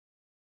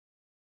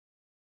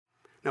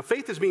Now,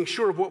 faith is being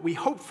sure of what we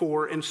hope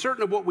for and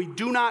certain of what we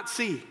do not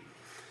see.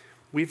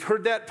 We've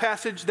heard that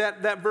passage,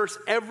 that verse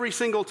every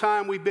single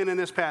time we've been in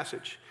this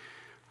passage.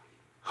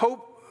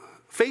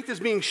 Faith is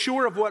being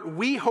sure of what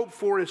we hope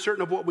for and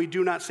certain of what we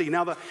do not see.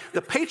 Now,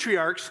 the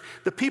patriarchs,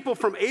 the people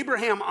from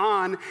Abraham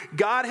on,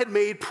 God had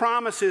made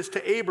promises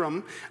to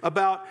Abram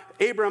about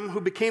Abram,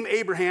 who became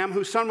Abraham,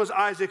 whose son was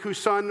Isaac,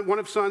 one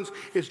of sons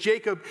is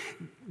Jacob.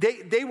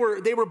 They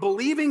were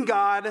believing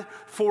God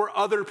for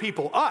other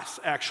people, us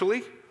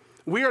actually.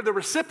 We are the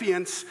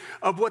recipients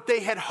of what they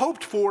had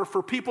hoped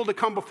for people to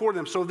come before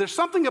them. So there's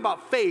something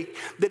about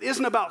faith that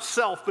isn't about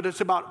self, but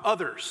it's about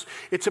others.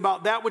 It's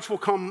about that which will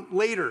come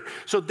later.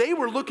 So they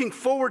were looking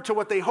forward to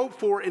what they hoped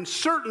for and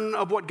certain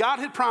of what God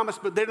had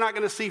promised, but they're not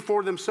going to see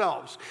for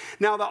themselves.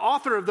 Now, the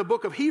author of the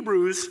book of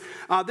Hebrews,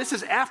 this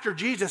is after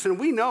Jesus, and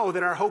we know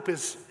that our hope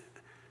is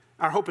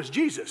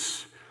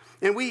Jesus.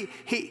 And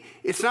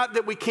it's not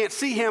that we can't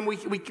see him, we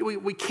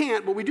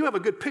can't, but we do have a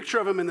good picture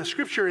of him in the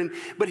scripture.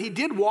 But he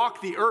did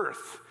walk the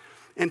earth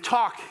and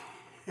talk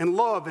and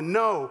love and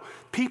know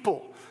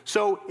people.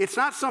 So it's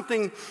not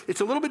something, it's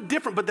a little bit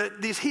different,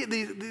 but these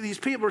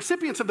people,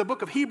 recipients of the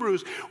book of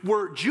Hebrews,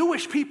 were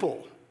Jewish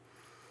people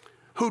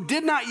who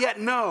did not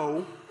yet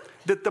know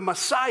that the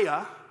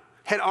Messiah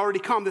had already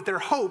come, that their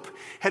hope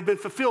had been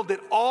fulfilled, that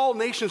all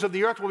nations of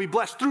the earth will be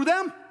blessed through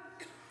them.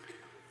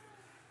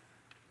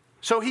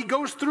 So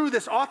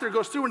this author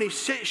goes through and he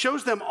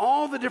shows them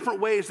all the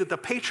different ways that the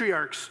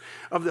patriarchs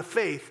of the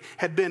faith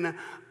had been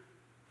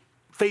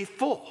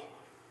faithful.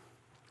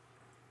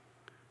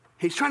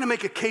 He's trying to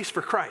make a case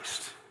for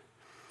Christ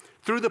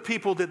through the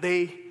people that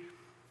they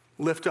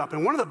lift up.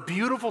 And one of the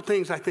beautiful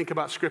things I think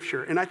about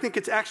Scripture, and I think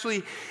it's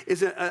actually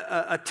is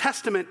a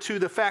testament to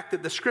the fact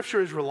that the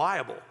Scripture is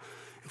reliable.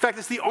 In fact,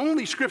 it's the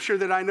only Scripture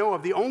that I know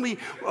of, the only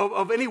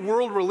of any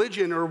world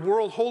religion or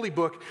world holy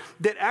book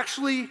that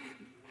actually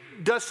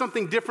does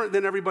something different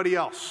than everybody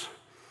else.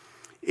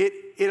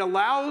 It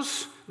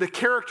allows the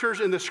characters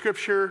in the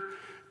Scripture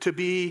to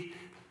be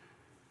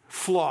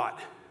flawed.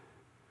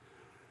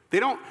 They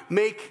don't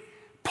make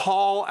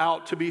Paul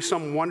out to be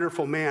some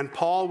wonderful man.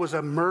 Paul was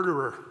a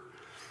murderer.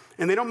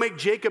 And they don't make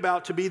Jacob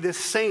out to be this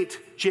saint.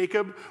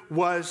 Jacob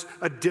was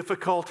a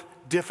difficult,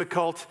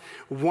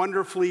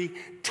 wonderfully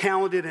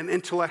talented and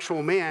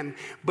intellectual man,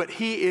 but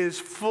he is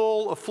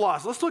full of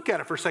flaws. Let's look at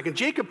it for a second.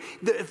 Jacob,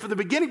 from the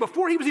beginning,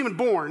 before he was even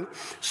born,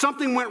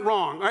 something went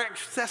wrong.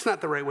 That's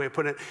not the right way of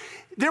putting it.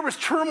 There was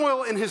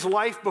turmoil in his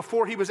life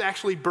before he was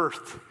actually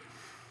birthed.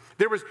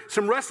 There was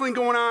some wrestling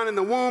going on in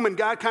the womb, and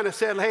God kind of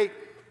said, hey,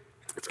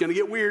 it's going to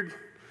get weird.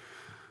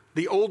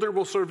 The older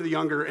will serve the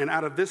younger, and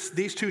out of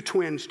these two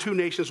twins, two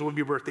nations will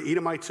be birthed, the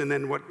Edomites and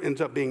then what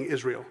ends up being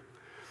Israel.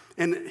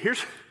 And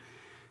here's...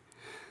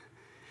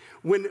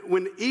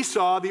 When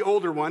Esau, the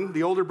older one,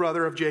 the older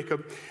brother of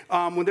Jacob,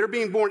 when they're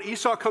being born,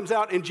 Esau comes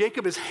out and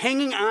Jacob is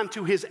hanging on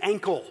to his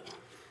ankle.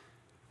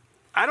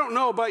 I don't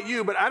know about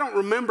you, but I don't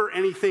remember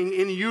anything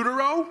in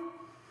utero.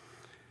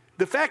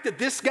 The fact that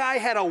this guy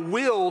had a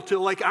will to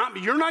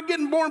you're not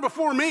getting born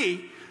before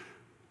me.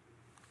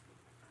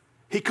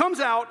 He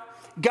comes out.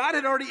 God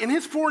had already, in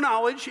his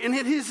foreknowledge, and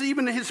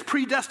even his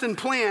predestined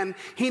plan,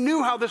 he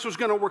knew how this was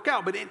going to work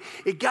out. But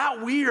it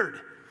got weird.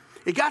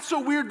 It got so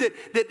weird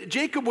that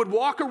Jacob would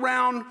walk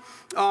around.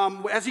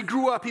 As he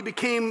grew up, he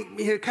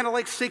kind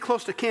of stay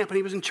close to camp, and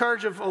he was in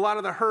charge of a lot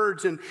of the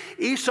herds. And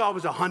Esau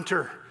was a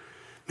hunter,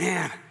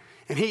 man.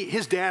 And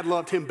his dad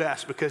loved him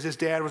best because his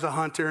dad was a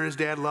hunter, and his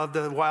dad loved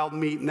the wild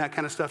meat and that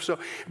kind of stuff. So,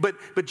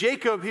 but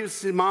Jacob,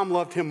 his mom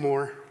loved him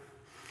more,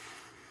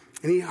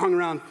 and he hung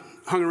around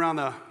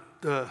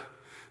the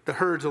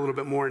herds a little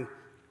bit more and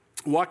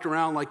walked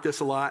around like this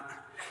a lot.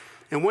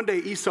 And one day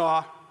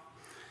Esau,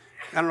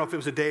 I don't know if it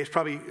was a day, it's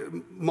probably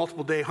a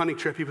multiple day hunting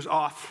trip. He was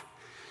off.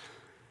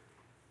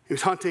 He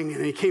was hunting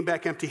and he came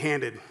back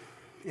empty-handed.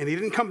 And he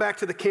didn't come back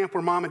to the camp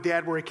where mom and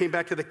dad were. He came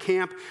back to the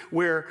camp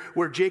where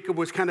Jacob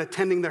was kind of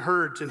tending the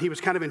herds, and he was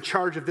kind of in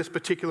charge of this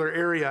particular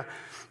area.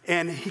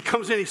 And he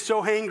comes in, he's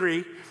so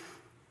hangry,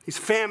 he's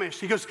famished.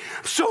 He goes,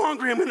 I'm so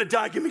hungry, I'm going to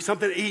die. Give me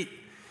something to eat.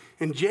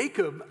 And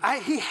Jacob,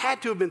 he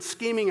had to have been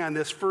scheming on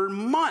this for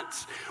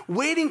months,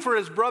 waiting for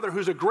his brother,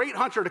 who's a great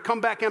hunter, to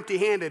come back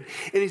empty-handed,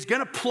 and he's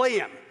going to play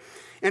him.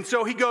 And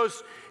so he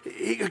goes,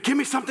 give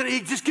me something to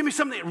eat. Just give me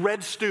something,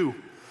 red stew.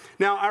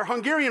 Now, our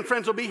Hungarian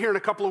friends will be here in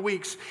a couple of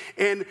weeks,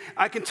 and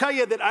I can tell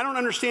you that I don't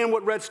understand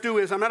what red stew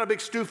is. I'm not a big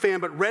stew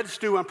fan, but red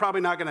stew I'm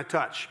probably not going to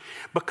touch.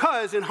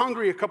 Because in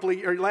Hungary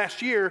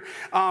last year,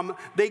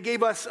 they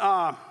gave us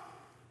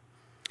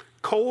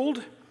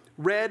cold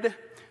red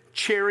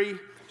cherry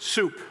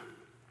soup.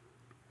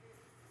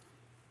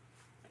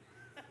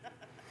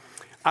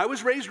 I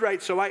was raised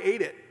right, so I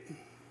ate it.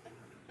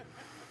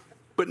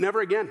 But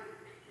never again.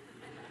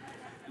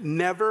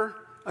 Never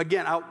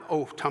again.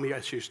 Tummy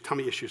issues.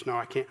 No,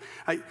 I can't.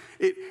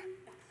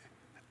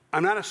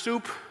 I'm not a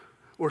soup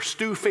or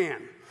stew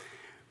fan.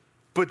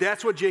 But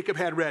that's what Jacob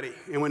had ready.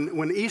 And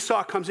when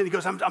Esau comes in, he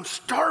goes, I'm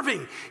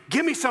starving.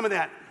 Give me some of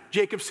that.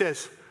 Jacob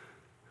says,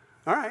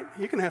 all right,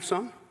 you can have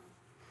some.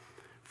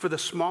 For the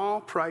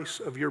small price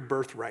of your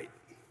birthright.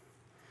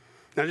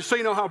 Now, just so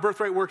you know how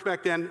birthright worked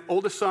back then,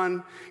 oldest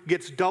son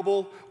gets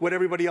double what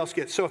everybody else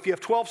gets. So if you have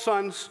 12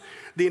 sons,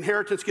 the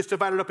inheritance gets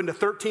divided up into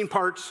 13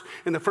 parts,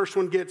 and the first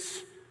one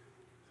gets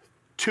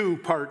 2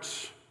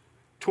 parts.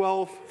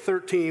 12,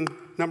 13,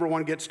 number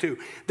 1 gets 2.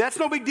 That's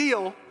no big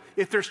deal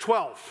if there's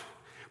 12.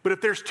 But if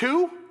there's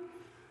 2,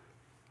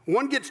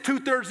 one gets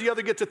 2/3, the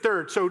other gets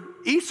 1/3. So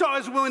Esau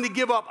is willing to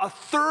give up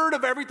 1/3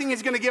 of everything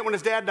he's going to get when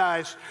his dad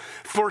dies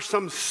for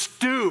some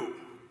stew.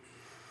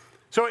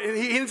 So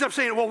he ends up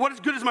saying, well, what is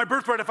good is my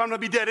birthright if I'm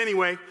going to be dead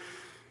anyway?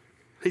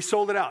 He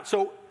sold it out.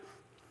 So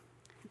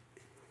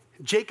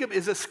Jacob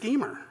is a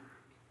schemer.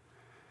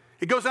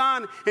 It goes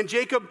on, and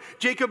Jacob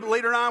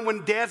later on,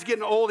 when dad's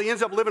getting old, he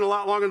ends up living a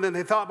lot longer than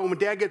they thought. But when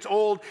dad gets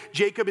old,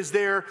 Jacob is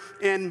there,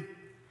 and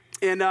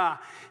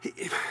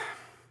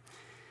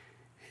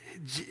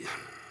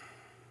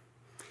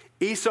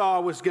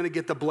Esau was going to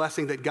get the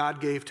blessing that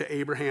God gave to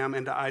Abraham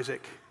and to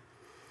Isaac.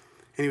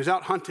 And he was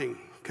out hunting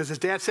because his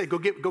dad said, go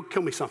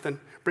kill me something,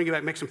 bring it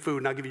back, make some food,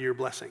 and I'll give you your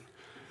blessing.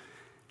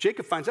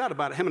 Jacob finds out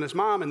about it, him and his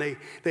mom, and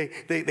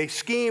they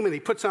scheme, and he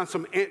puts on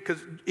some, because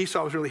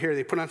Esau was really hairy,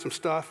 they put on some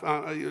stuff,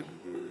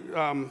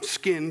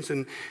 skins,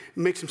 and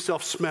makes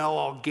himself smell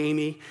all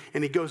gamey,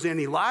 and he goes in,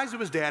 he lies to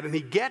his dad, and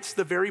he gets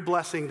the very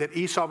blessing that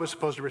Esau was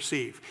supposed to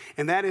receive,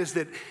 and that is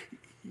that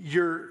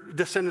your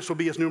descendants will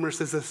be as numerous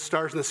as the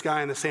stars in the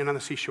sky and the sand on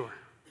the seashore.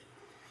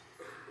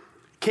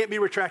 Can't be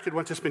retracted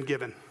once it's been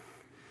given.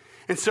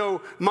 And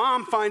so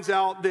mom finds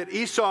out that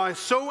Esau is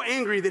so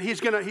angry that he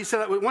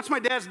said, once my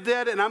dad's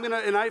dead and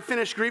I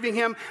finish grieving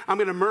him, I'm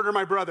going to murder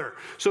my brother.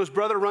 So his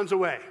brother runs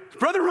away.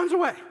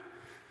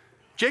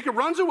 Jacob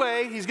runs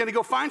away. He's going to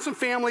go find some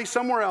family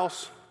somewhere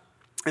else.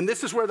 And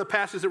this is where the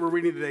passage that we're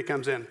reading today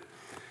comes in.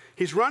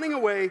 He's running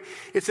away.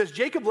 It says,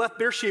 Jacob left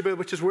Beersheba,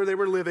 which is where they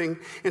were living,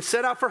 and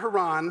set out for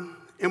Haran.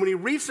 And when he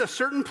reached a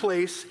certain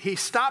place, he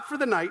stopped for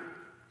the night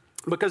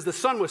because the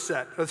sun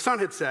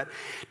had set.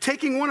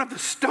 Taking one of the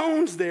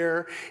stones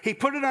there, he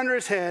put it under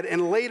his head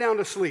and lay down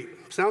to sleep.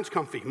 Sounds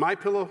comfy. My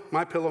pillow,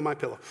 my pillow, my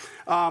pillow.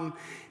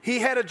 He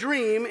had a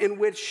dream in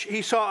which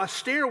he saw a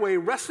stairway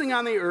resting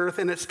on the earth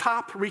and its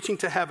top reaching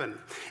to heaven.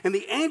 And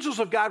the angels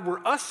of God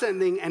were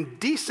ascending and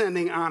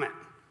descending on it.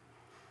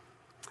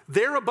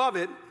 There above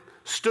it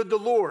stood the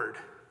Lord,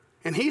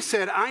 and he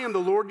said, I am the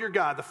Lord your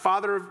God,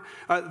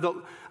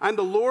 I'm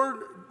the Lord,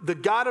 the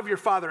God of your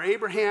father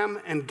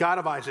Abraham and God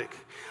of Isaac.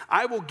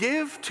 I will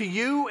give to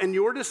you and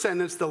your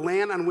descendants the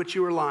land on which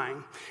you are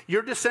lying.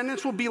 Your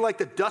descendants will be like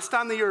the dust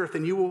on the earth,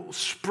 and you will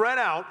spread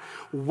out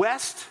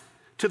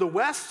to the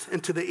west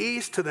and to the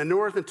east, to the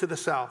north and to the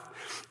south.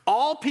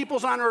 All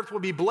peoples on earth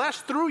will be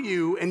blessed through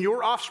you and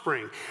your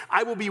offspring.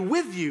 I will be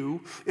with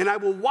you, and I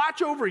will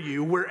watch over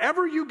you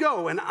wherever you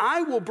go, and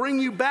I will bring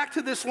you back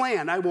to this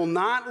land. I will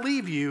not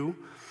leave you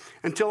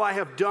until I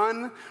have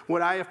done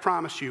what I have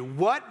promised you.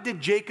 What did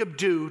Jacob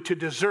do to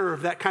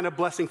deserve that kind of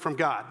blessing from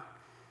God?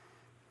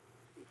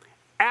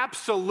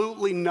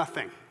 Absolutely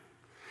nothing.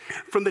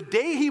 From the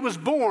day he was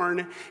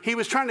born, he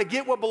was trying to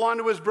get what belonged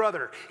to his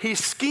brother. He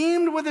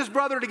schemed with his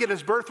brother to get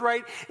his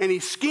birthright, and he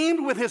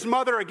schemed with his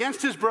mother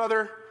against his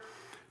brother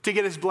to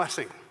get his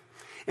blessing.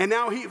 And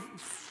now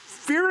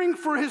fearing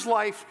for his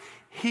life,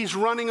 he's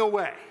running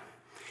away.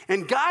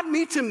 And God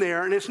meets him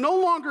there, and it's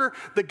no longer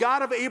the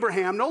God of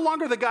Abraham, no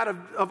longer the God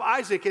of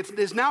Isaac. It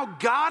is now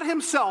God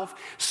himself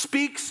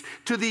speaks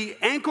to the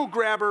ankle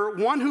grabber,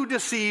 one who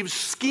deceives,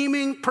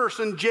 scheming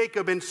person,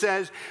 Jacob, and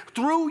says,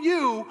 through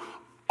you,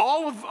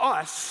 all of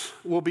us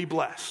will be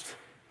blessed.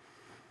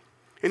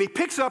 And he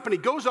picks up and he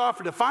goes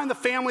off to find the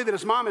family that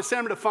his mom has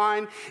sent him to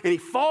find, and he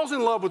falls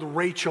in love with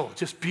Rachel,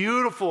 just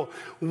beautiful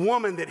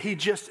woman that he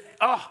just,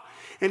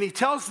 and he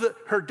tells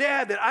her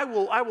dad that I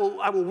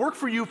will work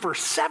for you for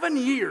 7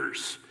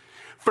 years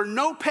for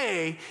no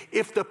pay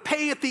if the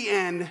pay at the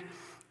end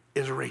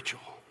is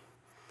Rachel.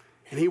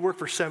 And he worked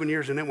for 7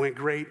 years, and it went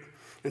great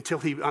until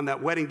on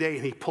that wedding day,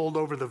 and he pulled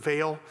over the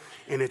veil,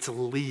 and it's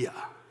Leah.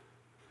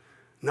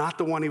 Not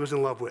the one he was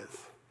in love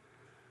with.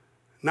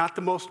 Not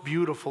the most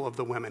beautiful of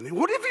the women. And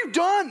what have you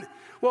done?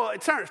 Well,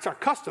 it's our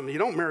custom. You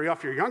don't marry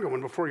off your younger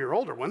one before your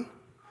older one.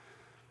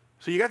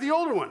 So you got the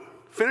older one.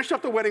 Finish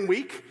up the wedding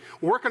week.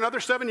 Work another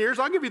 7 years.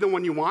 I'll give you the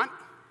one you want.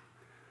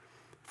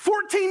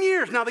 14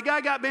 years. Now, the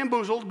guy got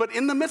bamboozled, but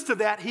in the midst of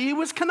that, he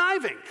was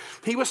conniving.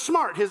 He was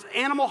smart. His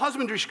animal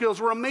husbandry skills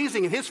were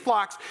amazing, and his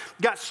flocks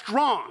got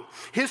strong.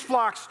 His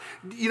flocks,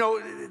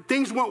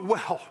 things went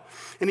well.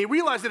 And he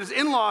realized that his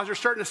in-laws are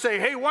starting to say,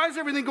 hey, why is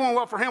everything going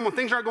well for him when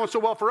things aren't going so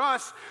well for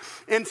us?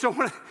 And so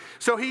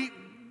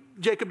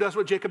Jacob does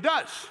what Jacob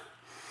does.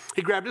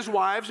 He grabbed his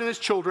wives and his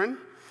children,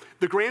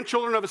 the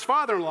grandchildren of his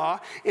father-in-law,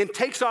 and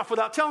takes off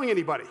without telling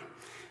anybody.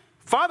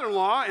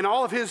 Father-in-law and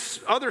all of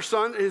his other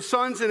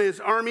sons and his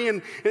army,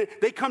 and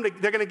they're going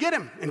to get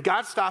him. And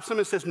God stops them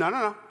and says,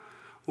 no,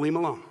 leave him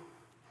alone.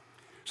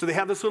 So they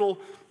have this little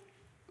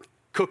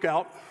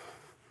cookout,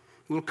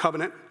 little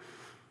covenant.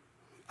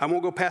 I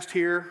won't go past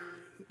here.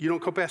 You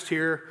don't go past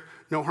here.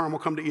 No harm will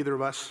come to either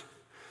of us.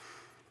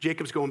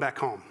 Jacob's going back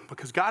home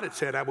because God had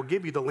said, I will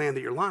give you the land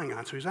that you're lying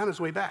on. So he's on his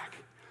way back.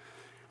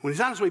 When he's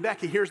on his way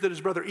back, he hears that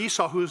his brother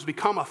Esau, who's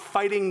become a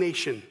fighting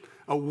nation,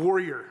 a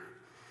warrior,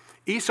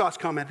 Esau's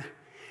coming.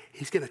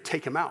 He's going to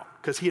take him out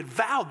because he had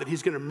vowed that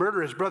he's going to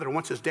murder his brother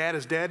once his dad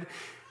is dead.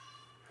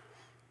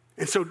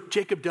 And so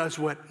Jacob does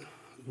what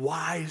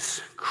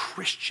wise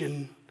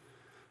Christian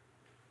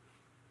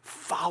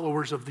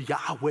followers of the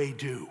Yahweh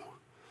do.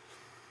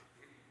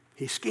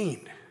 He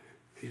schemed.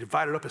 He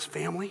divided up his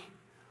family,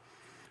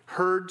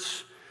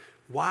 herds,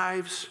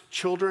 wives,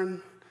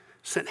 children,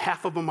 sent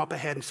half of them up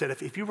ahead and said,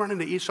 if you run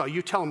into Esau,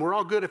 you tell him we're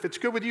all good. If it's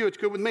good with you, it's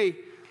good with me.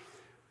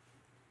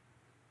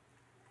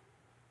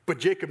 But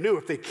Jacob knew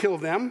if they kill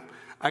them,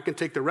 I can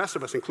take the rest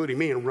of us, including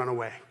me, and run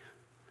away.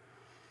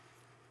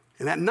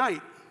 And that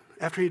night,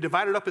 after he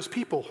divided up his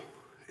people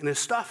and his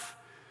stuff,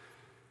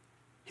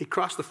 he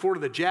crossed the ford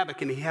of the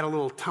Jabbok and he had a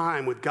little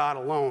time with God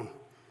alone.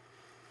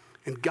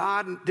 And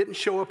God didn't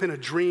show up in a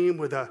dream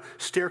with a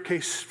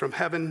staircase from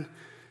heaven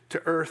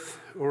to earth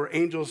or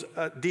angels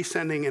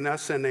descending and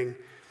ascending.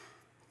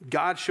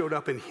 God showed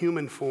up in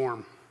human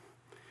form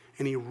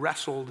and he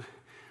wrestled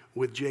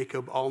with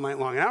Jacob all night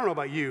long. And I don't know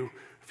about you,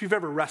 if you've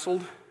ever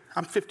wrestled,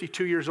 I'm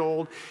 52 years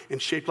old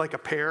and shaped like a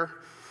pear.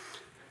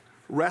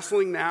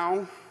 Wrestling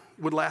now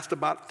would last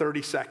about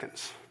 30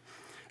 seconds.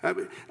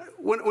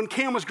 When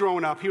Cam was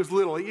growing up, he was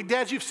little.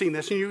 Dads, you've seen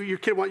this. And your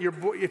kid,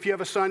 if you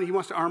have a son, he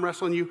wants to arm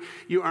wrestle, and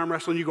you arm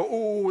wrestle, and you go,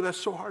 oh, that's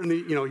so hard. And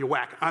then, you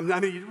whack. I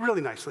mean,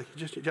 really nicely.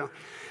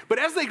 But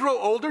as they grow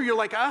older, you're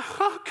like,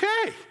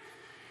 okay.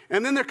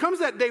 And then there comes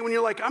that day when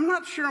you're like, I'm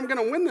not sure I'm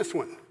going to win this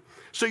one.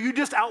 So you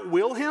just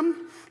outwill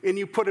him, and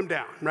you put him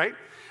down, right?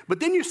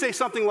 But then you say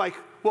something like,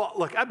 well,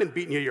 look, I've been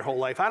beating you your whole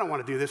life. I don't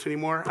want to do this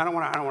anymore. I don't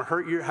want to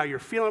hurt you, how you're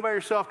feeling about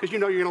yourself, because you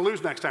know you're going to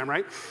lose next time,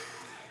 right?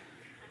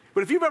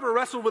 But if you've ever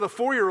wrestled with a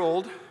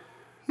 4-year-old,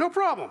 no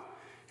problem.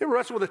 You ever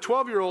wrestled with a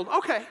 12-year-old?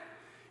 Okay.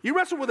 You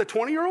wrestle with a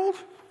 20-year-old?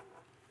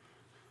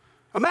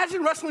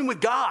 Imagine wrestling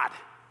with God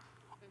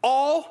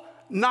all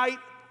night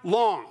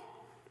long.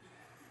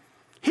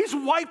 He's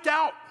wiped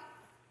out.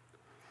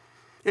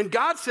 And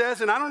God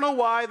says, and I don't know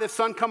why the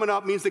sun coming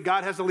up means that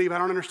God has to leave. I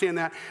don't understand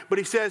that. But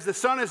he says, the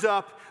sun is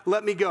up,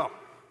 let me go.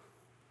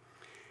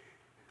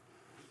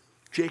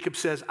 Jacob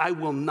says, I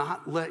will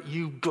not let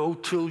you go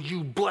till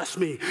you bless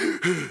me.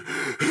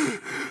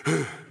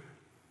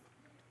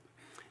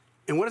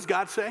 And what does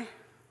God say?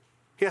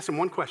 He asks him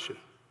one question.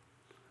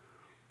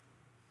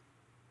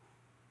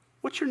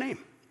 What's your name?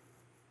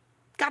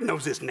 God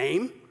knows his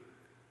name.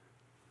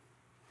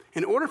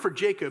 In order for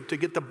Jacob to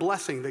get the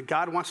blessing that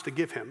God wants to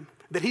give him,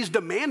 that he's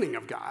demanding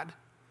of God,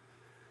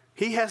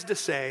 he has to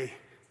say,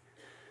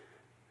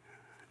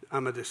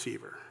 I'm a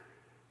deceiver.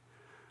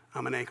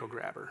 I'm an ankle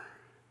grabber.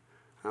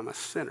 I'm a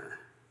sinner.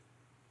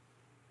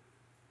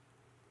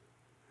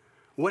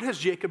 What has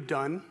Jacob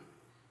done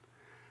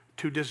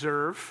to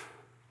deserve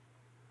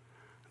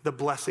the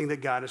blessing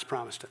that God has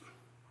promised him?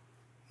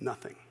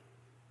 Nothing.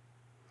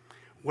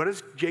 What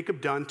has Jacob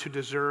done to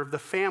deserve the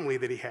family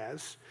that he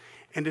has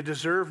and to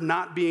deserve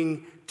not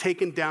being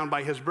taken down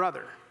by his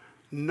brother?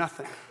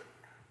 Nothing.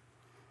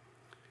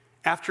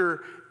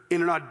 After,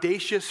 in an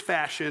audacious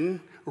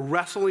fashion,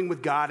 wrestling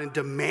with God and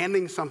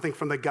demanding something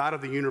from the God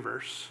of the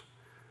universe,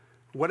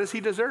 what does he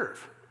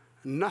deserve?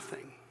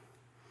 Nothing.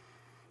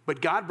 But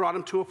God brought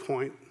him to a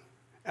point,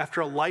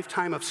 after a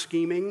lifetime of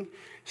scheming,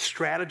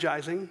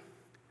 strategizing,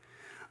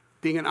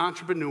 being an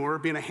entrepreneur,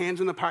 being a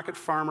hands-in-the-pocket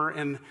farmer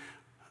and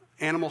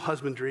animal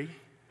husbandry,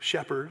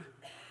 shepherd,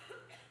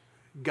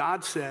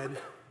 God said,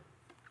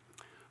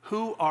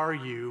 who are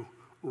you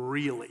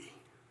really?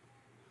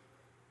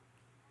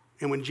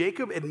 And when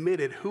Jacob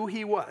admitted who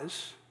he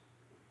was,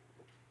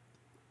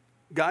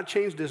 God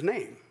changed his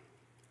name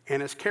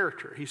and his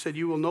character. He said,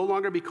 you will no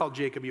longer be called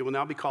Jacob, you will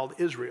now be called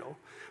Israel,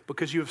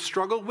 because you have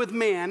struggled with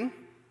man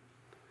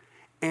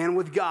and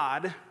with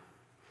God,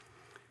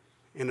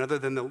 and other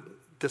than the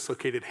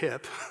dislocated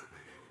hip,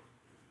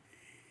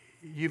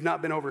 you've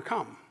not been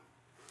overcome.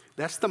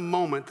 That's the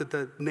moment that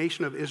the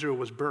nation of Israel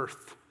was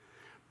birthed.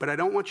 But I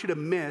don't want you to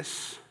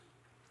miss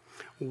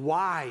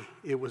why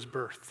it was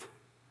birthed.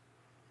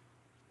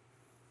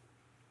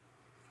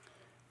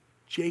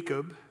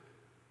 Jacob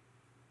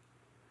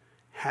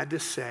had to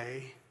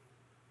say,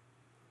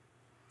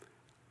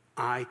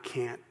 I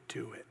can't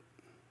do it.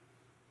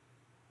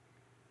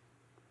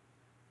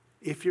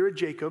 If you're a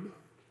Jacob,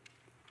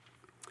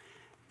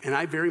 and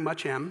I very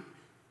much am,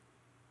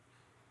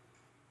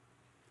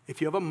 if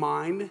you have a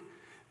mind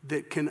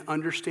that can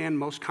understand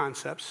most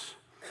concepts,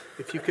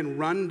 if you can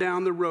run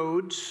down the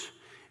roads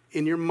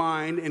in your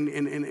mind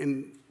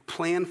and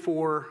plan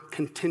for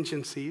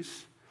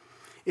contingencies,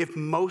 if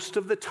most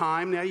of the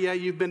time, now, yeah,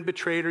 you've been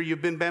betrayed or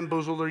you've been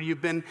bamboozled or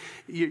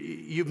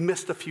you've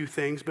missed a few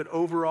things, but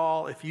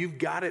overall, if you've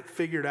got it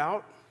figured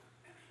out,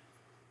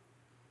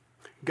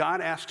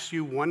 God asks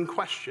you one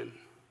question.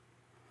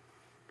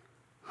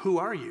 Who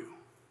are you?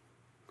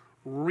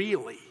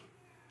 Really?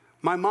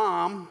 My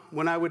mom,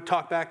 when I would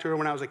talk back to her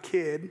when I was a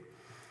kid,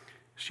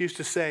 she used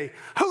to say,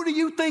 who do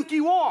you think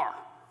you are?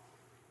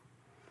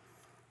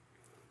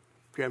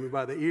 Grab me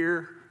by the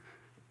ear.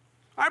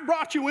 I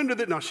brought you into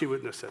the... No, she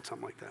wouldn't have said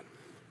something like that.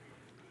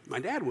 My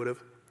dad would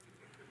have.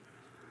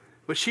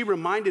 But she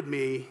reminded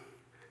me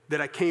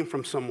that I came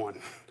from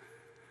someone,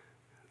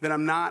 that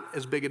I'm not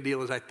as big a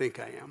deal as I think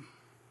I am.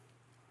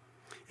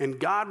 And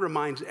God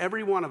reminds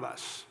every one of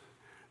us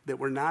that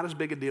we're not as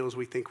big a deal as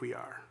we think we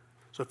are.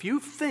 So if you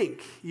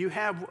think you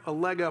have a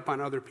leg up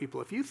on other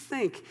people, if you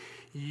think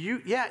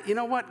you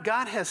know what?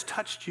 God has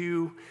touched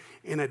you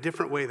in a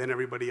different way than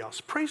everybody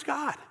else. Praise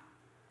God.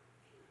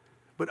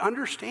 But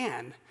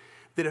understand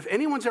that if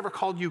anyone's ever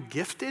called you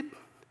gifted,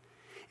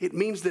 it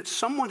means that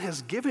someone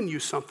has given you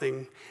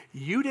something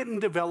you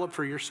didn't develop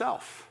for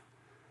yourself.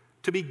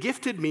 To be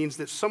gifted means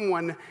that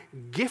someone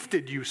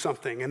gifted you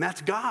something, and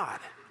that's God.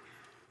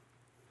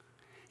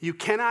 You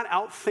cannot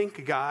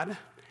outthink God,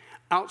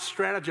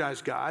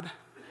 out-strategize God.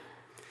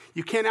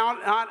 You can't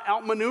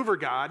outmaneuver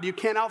God. You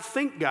can't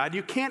outthink God.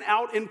 You can't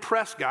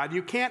out-impress God.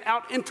 You can't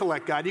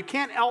out-intellect God. You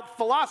can't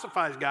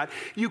out-philosophize God.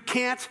 You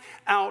can't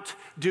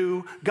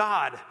outdo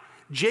God.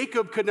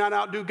 Jacob could not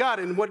outdo God.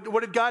 And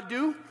what did God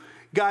do?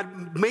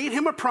 God made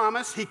him a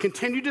promise. He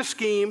continued to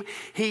scheme.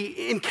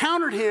 He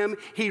encountered him.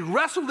 He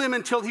wrestled him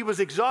until he was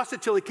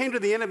exhausted, till he came to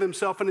the end of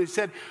himself, and he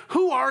said,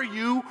 "Who are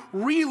you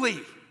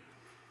really?"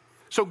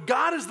 So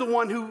God is the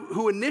one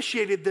who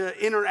initiated the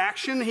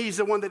interaction. He's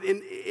the one that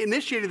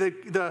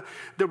initiated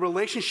the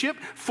relationship.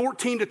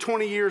 14 to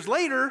 20 years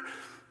later,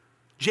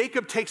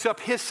 Jacob takes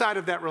up his side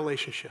of that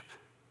relationship.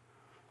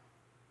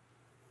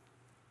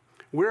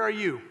 Where are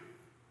you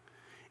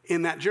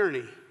in that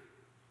journey?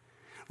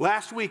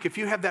 Last week, if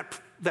you have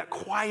that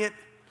quiet,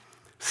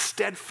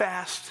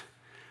 steadfast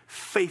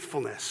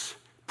faithfulness,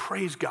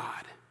 praise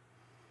God.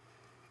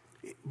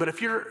 But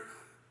if you're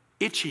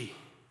itchy,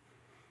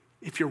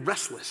 if you're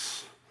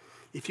restless,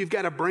 if you've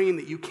got a brain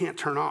that you can't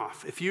turn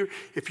off, if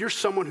you're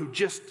someone who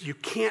you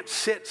can't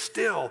sit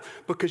still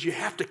because you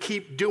have to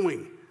keep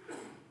doing,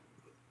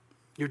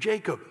 you're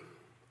Jacob.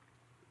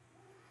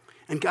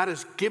 And God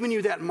has given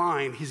you that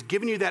mind. He's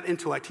given you that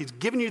intellect. He's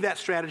given you that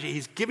strategy.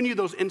 He's given you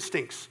those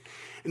instincts.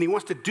 And he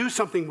wants to do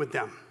something with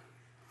them.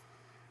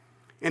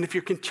 And if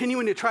you're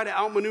continuing to try to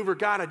outmaneuver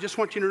God, I just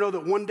want you to know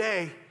that one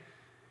day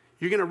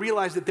you're going to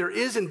realize that there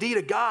is indeed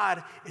a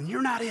God, and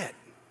you're not it.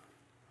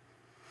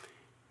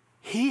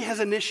 He has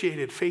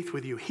initiated faith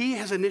with you. He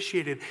has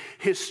initiated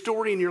his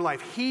story in your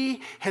life.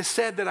 He has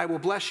said that I will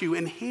bless you,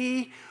 and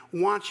he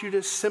wants you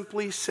to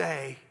simply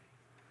say,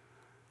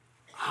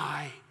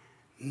 "I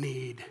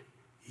need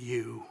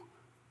you,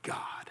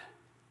 God."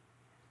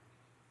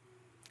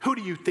 Who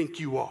do you think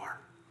you are?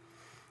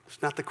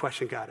 It's not the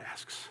question God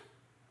asks.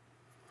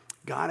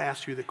 God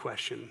asks you the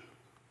question,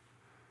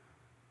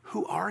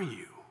 who are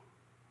you,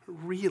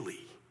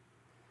 really?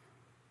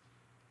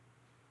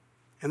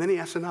 And then he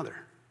asks another,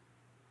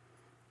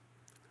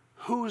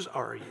 whose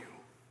are you?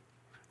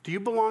 Do you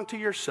belong to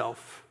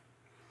yourself,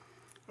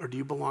 or do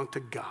you belong to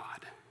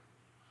God?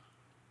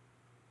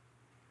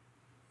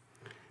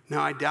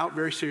 Now, I doubt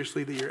very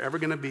seriously that you're ever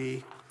going to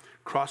be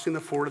crossing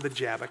the ford of the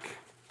Jabbok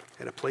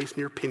at a place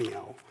near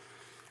Peniel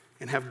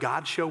and have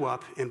God show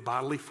up in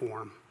bodily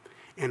form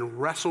and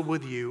wrestle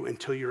with you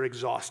until you're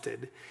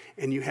exhausted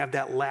and you have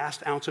that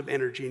last ounce of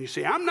energy and you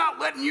say, "I'm not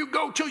letting you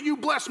go till you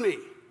bless me."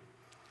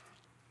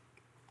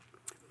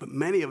 But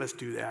many of us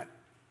do that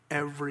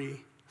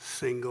every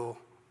single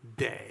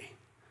day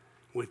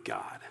with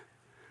God.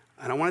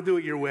 I don't want to do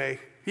it your way.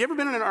 Have you ever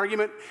been in an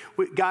argument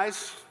with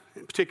guys,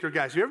 in particular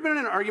guys, have you ever been in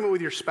an argument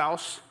with your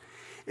spouse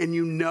and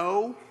you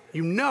know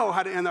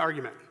how to end the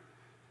argument?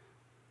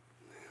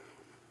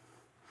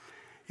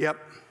 Yep.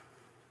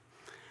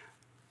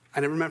 I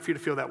never meant for you to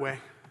feel that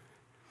way.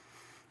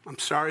 I'm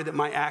sorry that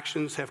my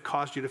actions have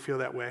caused you to feel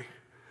that way.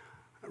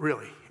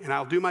 Really. And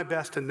I'll do my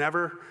best to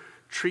never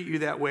treat you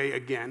that way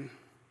again.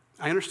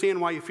 I understand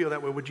why you feel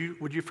that way. Would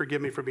you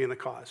forgive me for being the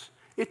cause?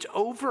 It's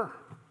over.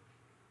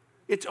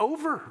 It's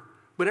over.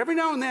 But every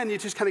now and then you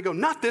just kind of go,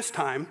 "Not this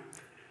time.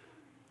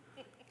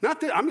 Not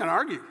this. I'm going to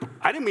argue.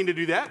 I didn't mean to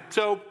do that.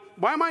 So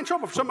why am I in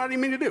trouble for something I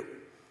didn't mean to do?"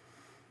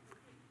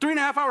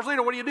 3.5 hours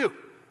later, what do?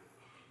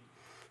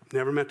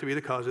 Never meant to be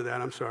the cause of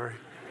that. I'm sorry.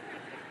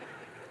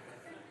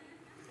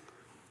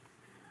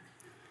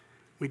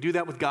 We do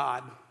that with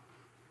God.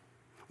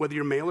 Whether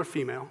you're male or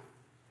female,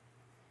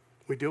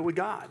 we do it with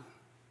God.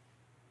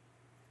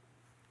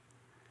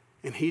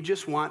 And he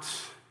just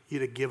wants you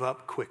to give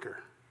up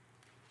quicker.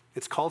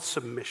 It's called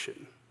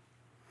submission.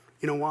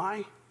 You know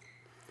why?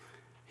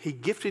 He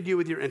gifted you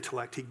with your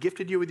intellect. He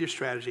gifted you with your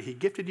strategy. He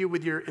gifted you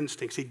with your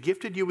instincts. He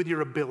gifted you with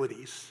your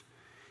abilities.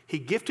 He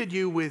gifted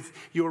you with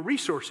your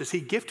resources. He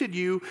gifted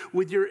you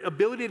with your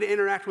ability to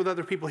interact with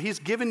other people. He's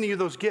given you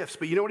those gifts.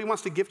 But you know what he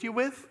wants to gift you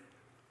with?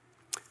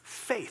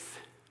 Faith.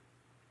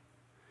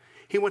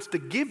 He wants to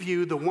give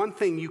you the one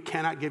thing you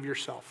cannot give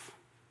yourself.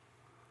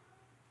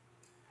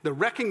 The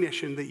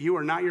recognition that you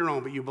are not your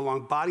own, but you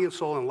belong body and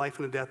soul and life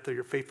and death to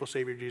your faithful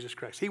Savior, Jesus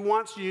Christ. He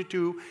wants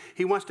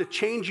to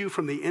change you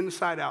from the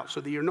inside out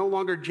so that you're no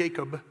longer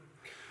Jacob,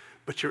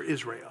 but you're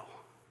Israel.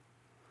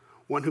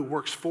 One who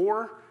works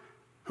for,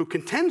 who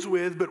contends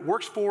with, but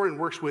works for and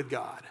works with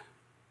God.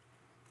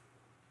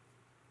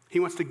 He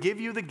wants to give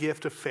you the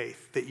gift of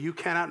faith that you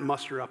cannot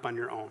muster up on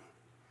your own.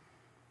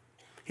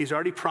 He's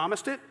already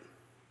promised it.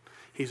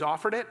 He's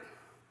offered it.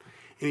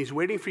 And he's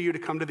waiting for you to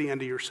come to the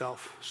end of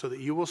yourself so that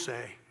you will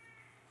say,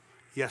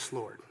 yes,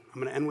 Lord.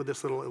 I'm going to end with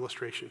this little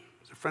illustration.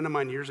 There's a friend of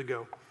mine years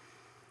ago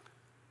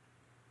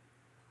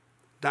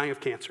dying of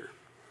cancer.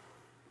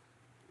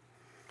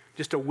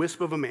 Just a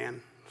wisp of a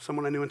man,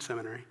 someone I knew in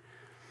seminary.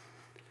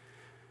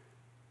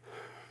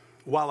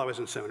 While I was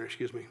in seminary,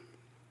 excuse me.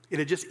 It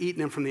had just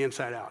eaten him from the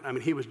inside out. I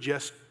mean, he was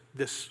just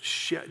this,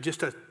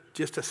 just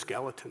a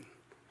skeleton.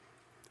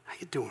 How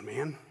you doing,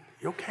 man?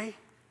 You okay?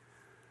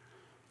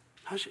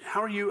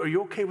 How are you? Are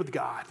you okay with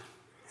God?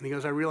 And he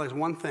goes, I realize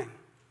one thing.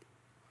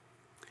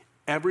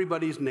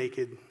 Everybody's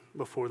naked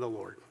before the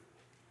Lord.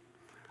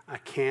 I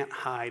can't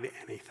hide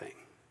anything.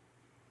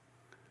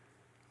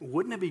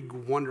 Wouldn't it be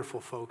wonderful,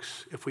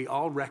 folks, if we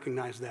all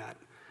recognized that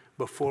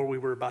before we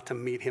were about to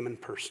meet him in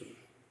person?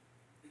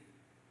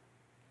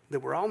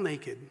 That we're all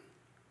naked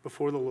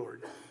before the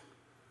Lord.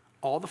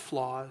 All the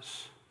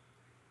flaws,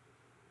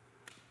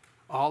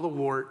 all the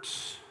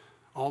warts,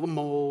 all the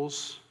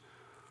moles,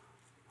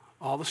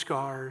 all the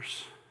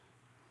scars,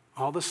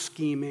 all the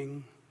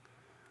scheming.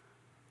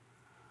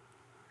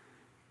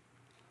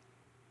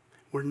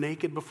 We're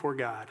naked before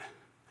God,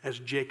 as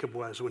Jacob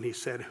was when he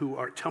said,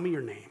 tell me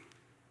your name.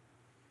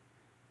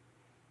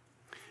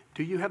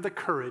 Do you have the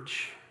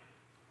courage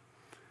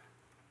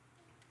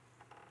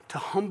to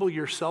humble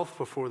yourself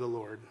before the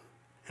Lord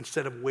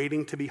instead of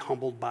waiting to be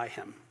humbled by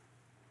him?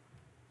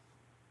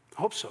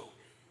 I hope so,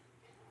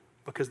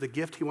 because the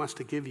gift he wants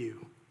to give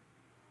you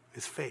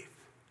is faith.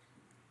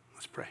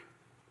 Let's pray.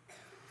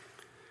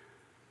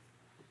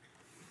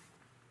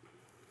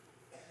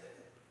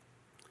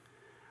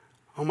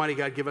 Almighty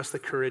God, give us the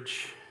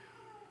courage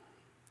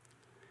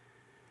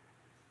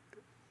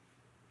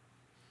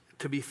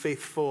to be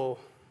faithful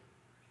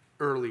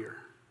earlier,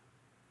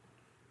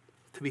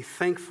 to be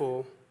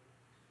thankful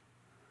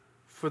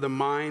for the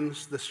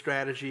minds, the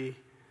strategy,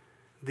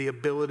 the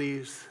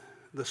abilities,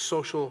 the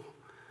social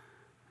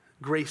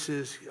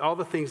graces, all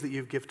the things that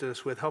you've gifted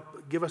us with.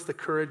 Give us the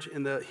courage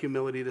and the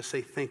humility to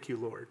say thank you,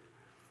 Lord.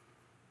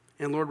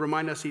 And Lord,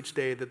 remind us each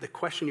day that the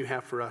question you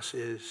have for us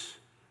is,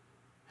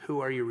 who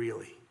are you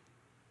really?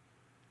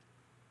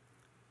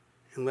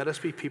 And let us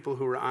be people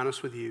who are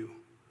honest with you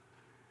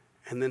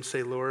and then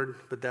say, Lord,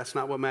 but that's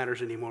not what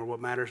matters anymore. What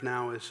matters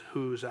now is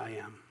whose I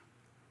am.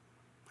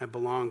 I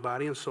belong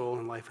body and soul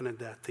and life and in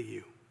death to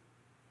you.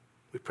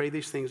 We pray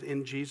these things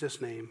in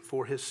Jesus' name,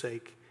 for his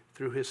sake,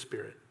 through his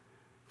Spirit,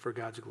 for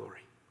God's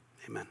glory.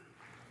 Amen.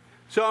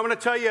 So I'm going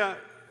to tell you,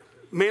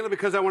 mainly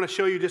because I want to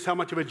show you just how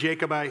much of a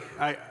Jacob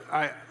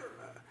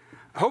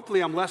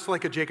hopefully I'm less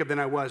like a Jacob than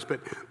I was,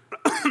 but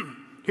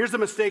here's the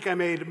mistake I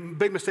made,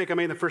 big mistake I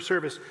made in the first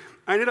service.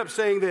 I ended up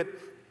saying that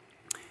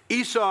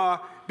Esau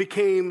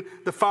became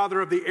the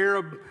father of the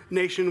Arab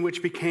nation,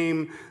 which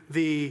became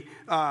the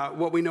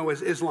what we know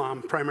as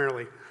Islam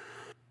primarily.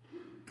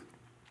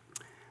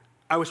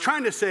 I was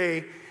trying to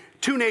say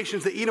two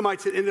nations, the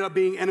Edomites, that ended up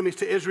being enemies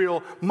to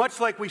Israel, much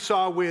like we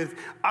saw with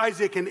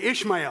Isaac and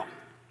Ishmael.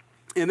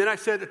 And then I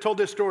told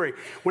this story.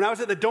 When I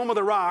was at the Dome of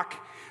the Rock,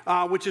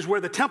 which is where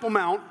the Temple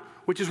Mount,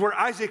 which is where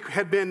Isaac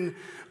had been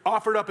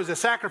offered up as a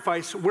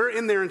sacrifice, we're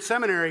in there in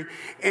seminary,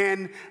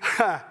 and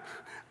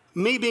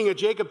me being a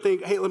Jacob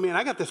think, hey, man,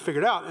 I got this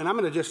figured out, and I'm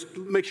going to just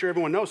make sure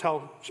everyone knows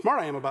how smart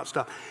I am about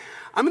stuff.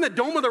 I'm in the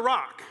Dome of the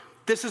Rock.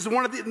 This is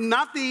one of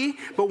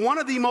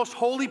the most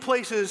holy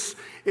places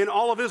in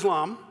all of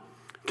Islam.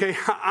 Okay,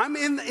 I'm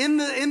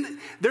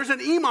there's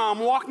an imam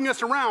walking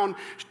us around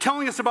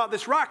telling us about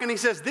this rock, and he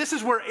says, this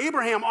is where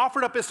Abraham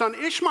offered up his son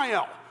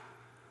Ishmael.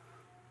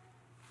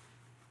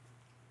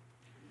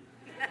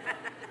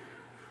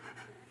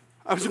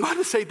 I was about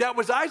to say that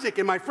was Isaac,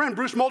 and my friend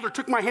Bruce Mulder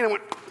took my hand and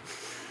went,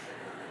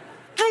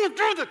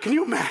 can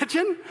you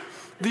imagine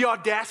the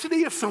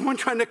audacity of someone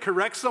trying to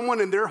correct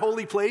someone in their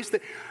holy place?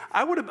 That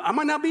I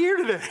might not be here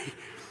today.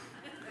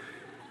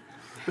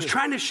 I was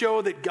trying to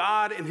show that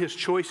God in his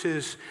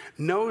choices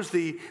knows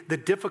the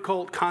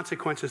difficult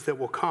consequences that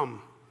will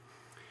come,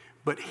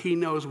 but he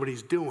knows what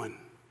he's doing.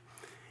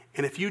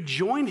 And if you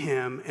join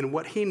him in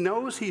what he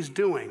knows he's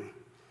doing,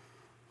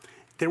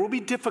 there will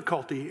be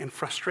difficulty and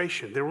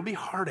frustration. There will be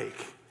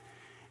heartache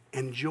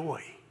and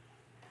joy.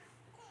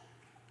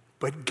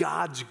 But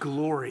God's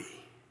glory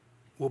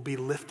will be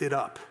lifted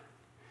up.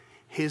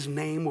 His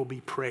name will be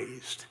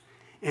praised.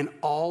 And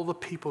all the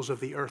peoples of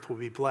the earth will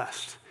be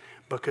blessed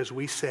because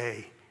we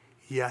say,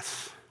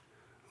 yes,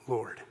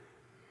 Lord.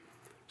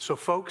 So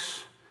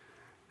folks,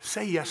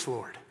 say yes,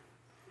 Lord.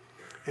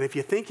 And if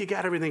you think you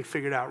got everything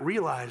figured out,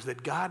 realize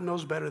that God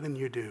knows better than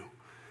you do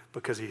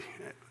because he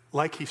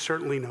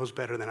certainly knows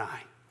better than I.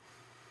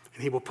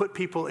 And he will put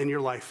people in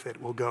your life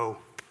that will go,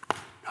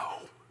 no.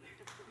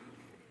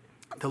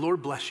 The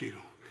Lord bless you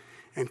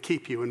and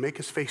keep you and make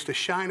his face to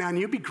shine on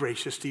you, be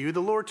gracious to you.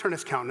 The Lord turn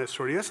his countenance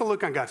toward you. That's a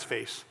look on God's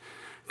face.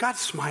 God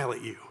smile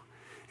at you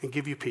and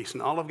give you peace.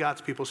 And all of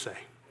God's people say,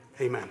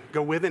 amen.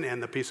 Go with and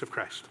in the peace of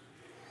Christ.